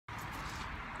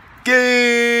Good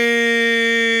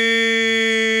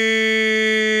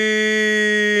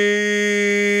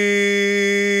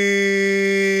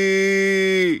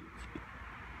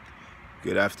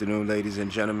afternoon, ladies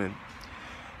and gentlemen.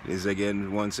 It is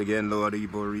once again, Lord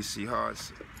Iborisi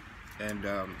Hearts, and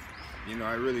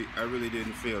I really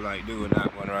didn't feel like doing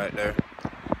that one right there,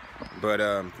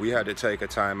 but we had to take a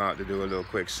time out to do a little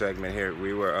quick segment here.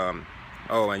 We were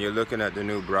oh, and you're looking at the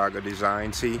new Braga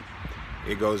design tee.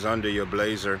 It goes under your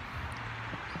blazer.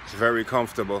 It's very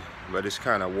comfortable, but it's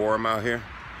kind of warm out here.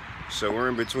 So we're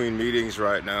in between meetings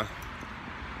right now.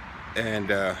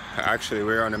 And actually,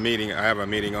 we're on a meeting. I have a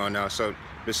meeting on now. So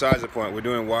besides the point, we're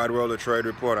doing Wide World of Trade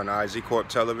Report on IZ Corp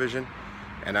television.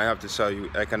 And I have to tell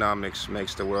you, economics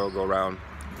makes the world go round.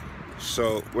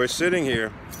 So we're sitting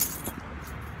here,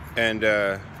 and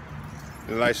a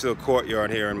nice little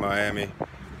courtyard here in Miami.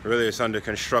 Really, it's under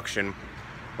construction.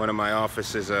 One of my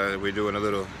offices, we're doing a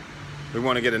little. We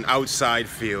want to get an outside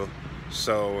feel,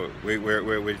 so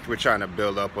we're trying to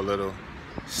build up a little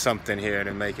something here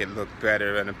to make it look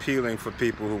better and appealing for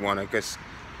people who want to just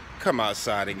come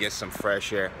outside and get some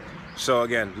fresh air. So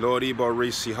again, Lord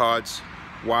Iborisi Hearts,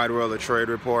 Wide World of Trade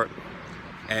Report,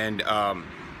 and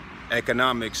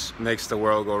economics makes the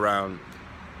world go round.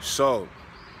 So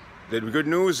the good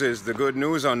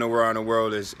news on the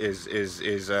world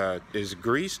is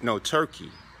Greece, no,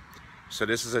 Turkey. So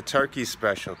this is a Turkey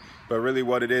special, but really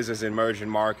what it is emerging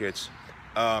markets.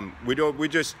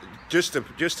 Just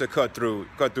to cut through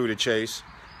the chase.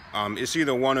 It's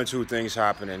either one or two things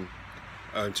happening.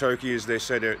 Turkey, as they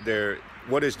said,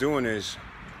 what it's doing is,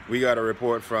 we got a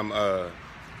report from a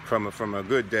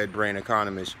good dead brain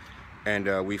economist,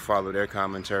 and we follow their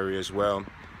commentary as well.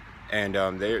 And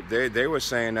they were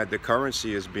saying that the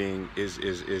currency is being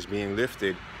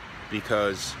lifted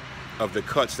because of the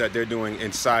cuts that they're doing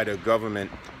inside of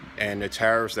government and the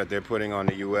tariffs that they're putting on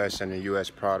the U.S. and the U.S.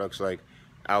 products like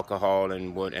alcohol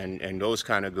and those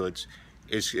kind of goods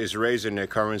is raising their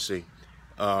currency.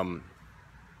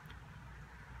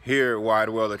 Here, Wide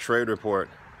World of Trade Report,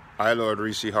 I, Lord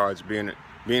Risi Hearts, being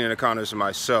an economist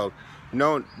myself,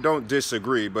 don't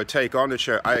disagree, but take on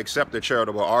I accept the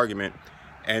charitable argument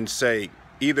and say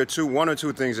one or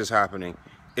two things is happening.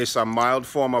 It's a mild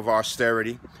form of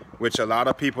austerity, which a lot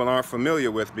of people aren't familiar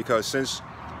with, because since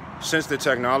the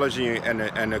technology and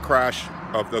the crash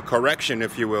of the correction,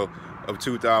 if you will, of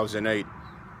 2008,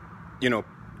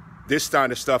 this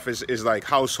kind of stuff is like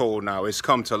household now. It's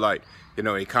come to light.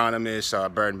 Economists,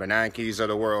 Bernd Bernankes of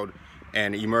the world,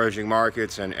 and emerging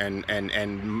markets, and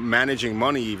managing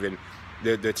money even.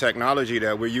 The technology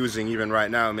that we're using even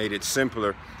right now made it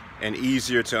simpler and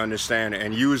easier to understand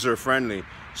and user-friendly.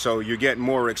 So you get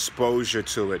more exposure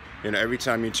to it. Every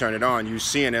time you turn it on, you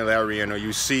see an Ilarian, or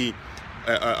you see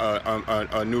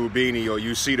a new beanie, or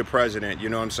you see the president. You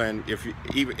know what I'm saying?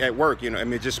 Even at work,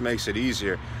 it just makes it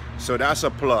easier. So that's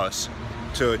a plus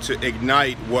to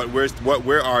ignite what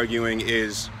we're arguing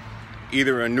is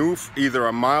either a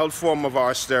mild form of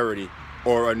austerity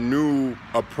or a new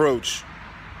approach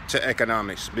to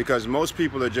economics, because most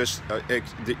people are just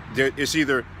it's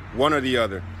either one or the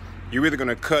other. You're either going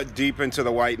to cut deep into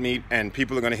the white meat and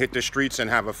people are going to hit the streets and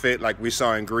have a fit, like we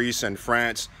saw in Greece and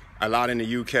France, a lot in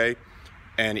the UK,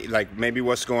 and like maybe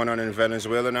what's going on in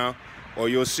Venezuela now, or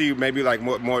you'll see maybe like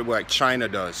more like China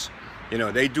does.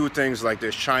 They do things like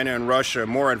this. China and Russia,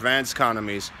 more advanced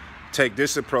economies, take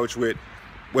this approach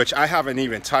which I haven't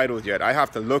even titled yet. I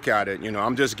have to look at it.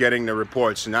 I'm just getting the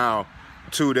reports now,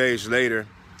 2 days later,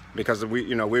 because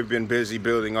we've been busy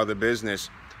building other business.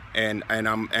 And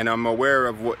I'm aware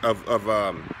of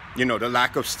the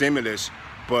lack of stimulus,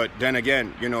 but then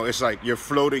again, it's like you're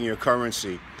floating your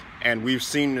currency, and we've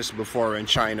seen this before in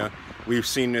China, we've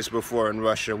seen this before in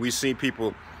Russia. We see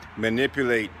people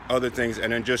manipulate other things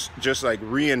and then just like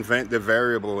reinvent the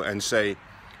variable and say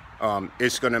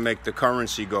it's going to make the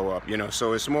currency go up.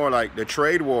 So it's more like the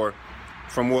trade war.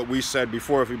 From what we said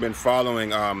before, if you've been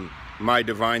following my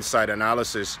divine side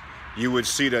analysis, you would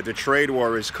see that the trade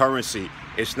war is currency.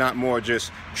 It's not more just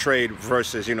trade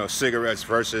versus, cigarettes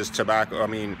versus tobacco,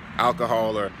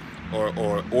 alcohol or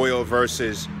oil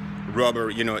versus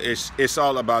rubber. It's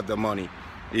all about the money.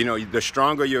 The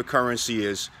stronger your currency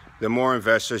is, the more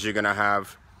investors you're going to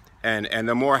have, and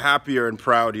the more happier and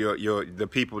proud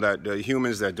the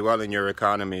humans that dwell in your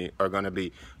economy are going to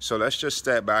be. So let's just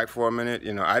step back for a minute.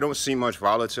 I don't see much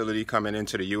volatility coming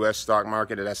into the U.S. stock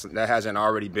market. That hasn't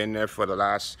already been there for the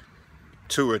last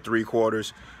 2 or 3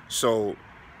 quarters. So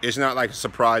it's not like a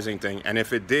surprising thing. And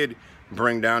if it did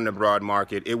bring down the broad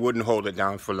market, it wouldn't hold it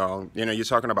down for long. You're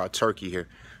talking about Turkey here.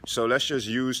 So let's just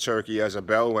use Turkey as a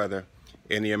bellwether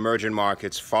in the emerging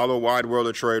markets. Follow Wide World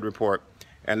of Trade Report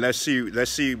And let's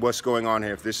see what's going on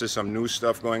here. If this is some new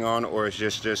stuff going on, or it's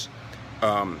just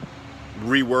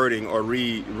rewording or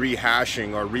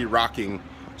rehashing or re-rocking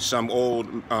some old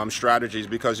strategies.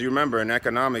 Because you remember, in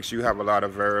economics, you have a lot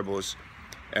of variables,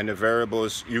 and the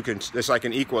variables, it's like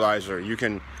an equalizer. You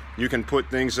can put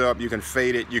things up, you can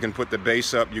fade it, you can put the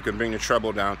bass up, you can bring the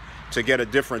treble down to get a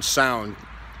different sound,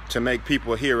 to make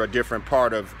people hear a different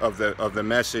part of the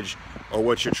message or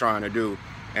what you're trying to do.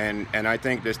 And I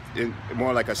think this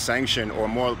more like a sanction, or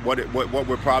more what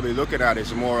we're probably looking at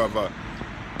is more of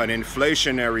an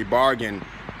inflationary bargain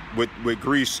with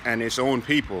Greece and its own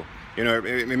people. You know,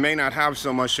 it may not have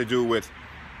so much to do with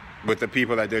the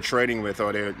people that they're trading with,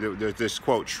 or there's this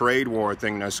quote trade war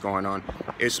thing that's going on.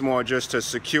 It's more just to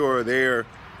secure their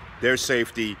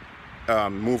safety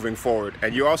moving forward.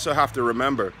 And you also have to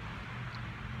remember,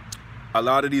 a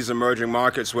lot of these emerging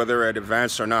markets, whether they're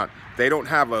advanced or not, they don't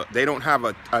have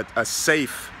a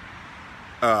safe,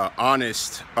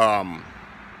 honest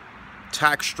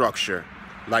tax structure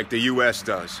like the U.S.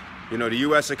 does. You know, the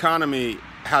U.S. economy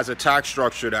has a tax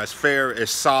structure that's fair,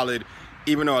 is solid,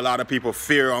 even though a lot of people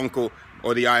fear Uncle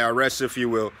or the IRS, if you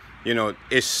will. You know,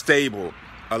 it's stable.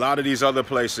 A lot of these other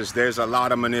places, there's a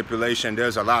lot of manipulation,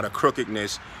 there's a lot of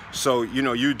crookedness. So, you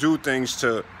know, you do things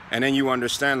to, and then you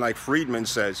understand, like Friedman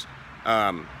says,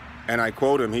 and I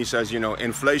quote him, he says, you know,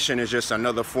 inflation is just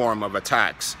another form of a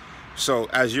tax. So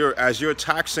as you're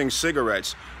taxing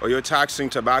cigarettes, or you're taxing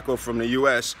tobacco from the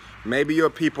U.S., maybe your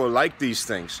people like these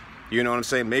things. You know what I'm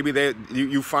saying? Maybe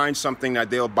you find something that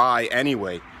they'll buy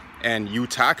anyway, and you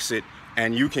tax it,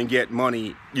 and you can get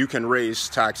money, you can raise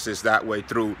taxes that way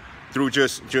through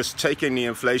just taking the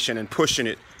inflation and pushing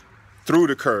it through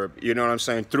the curb. You know what I'm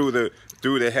saying? Through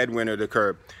the headwind of the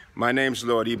curb. My name's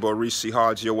Lord Ibo Risi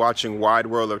Hodge. You're watching Wide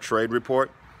World of Trade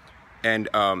Report. And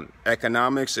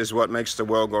economics is what makes the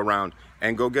world go round.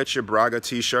 And go get your Braga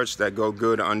t-shirts that go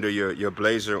good under your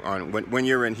blazer on when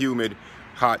you're in humid,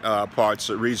 hot parts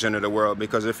or region of the world.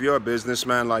 Because if you're a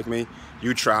businessman like me,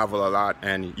 you travel a lot,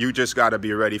 and you just got to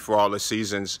be ready for all the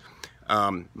seasons.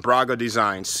 Braga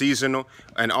design, seasonal.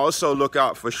 And also look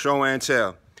out for Show and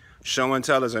Tell. Show and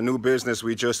Tell is a new business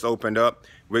we just opened up.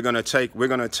 We're gonna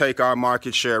take our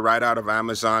market share right out of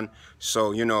Amazon.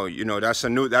 So you know that's a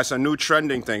new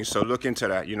trending thing. So look into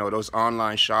that. You know, those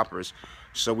online shoppers.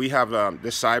 So we have the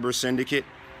cyber syndicate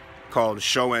called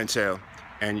Show and Tell,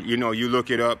 and you know, you look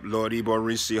it up, Lord Ibo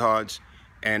Risi Hodge,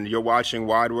 and you're watching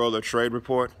Wide World of Trade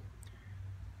Report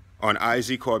on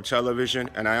IZ Corp Television.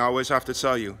 And I always have to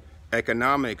tell you,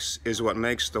 economics is what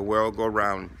makes the world go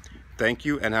round. Thank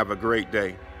you, and have a great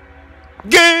day.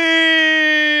 Game!